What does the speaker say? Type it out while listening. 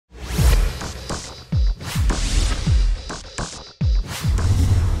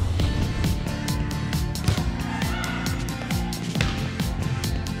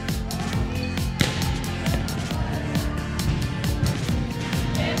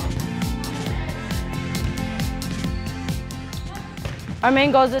Our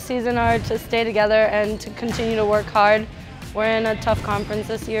main goals this season are to stay together and to continue to work hard. We're in a tough conference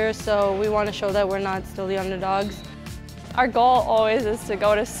this year, so we want to show that we're not still the underdogs. Our goal always is to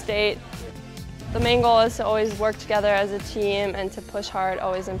go to state. The main goal is to always work together as a team and to push hard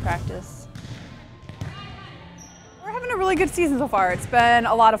always in practice. We're having a really good season so far. It's been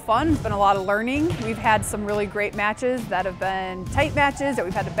a lot of fun, it's been a lot of learning. We've had some really great matches that have been tight matches that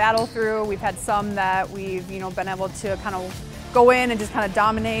we've had to battle through. We've had some that we've been able to kind of go in and just kind of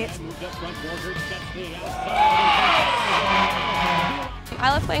dominate. I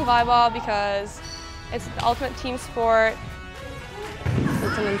love playing volleyball because it's the ultimate team sport.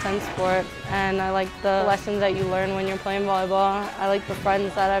 It's an intense sport, and I like the lessons that you learn when you're playing volleyball. I like the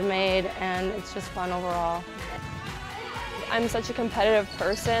friends that I've made, and it's just fun overall. I'm such a competitive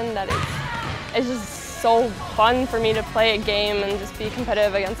person that it's just so fun for me to play a game and just be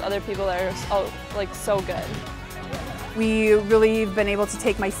competitive against other people that are so good. We really have been able to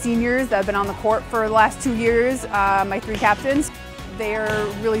take my seniors that have been on the court for the last 2 years, my 3 captains. They're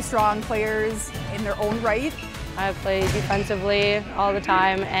really strong players in their own right. I play defensively all the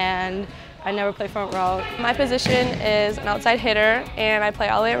time, and I never play front row. My position is an outside hitter, and I play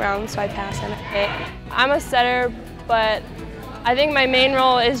all the way around, so I pass and hit. I'm a setter, but I think my main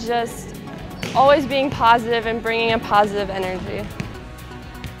role is just always being positive and bringing a positive energy.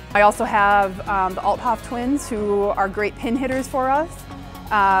 I also have the Althoff twins, who are great pin hitters for us.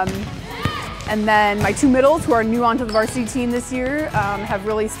 And then my 2 middles, who are new onto the varsity team this year, have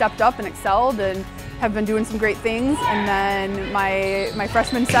really stepped up and excelled and have been doing some great things. And then my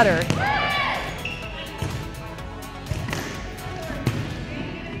freshman setter.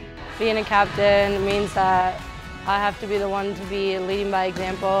 Being a captain means that I have to be the one to be leading by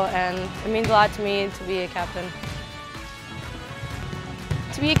example, and it means a lot to me to be a captain.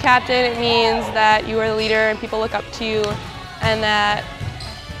 To be a captain, it means that you are the leader and people look up to you, and that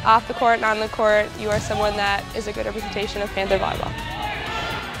off the court and on the court, you are someone that is a good representation of Panther volleyball.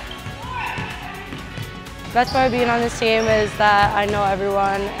 The best part of being on this team is that I know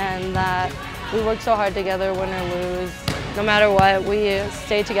everyone and that we work so hard together, win or lose. No matter what, we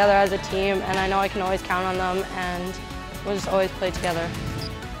stay together as a team, and I know I can always count on them, and we'll just always play together.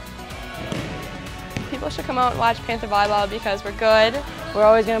 People should come out and watch Panther volleyball because we're good. We're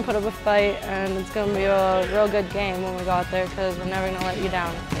always going to put up a fight, and it's going to be a real good game when we go out there because we're never going to let you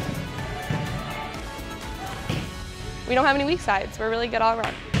down. We don't have any weak sides. We're really good all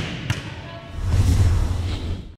around.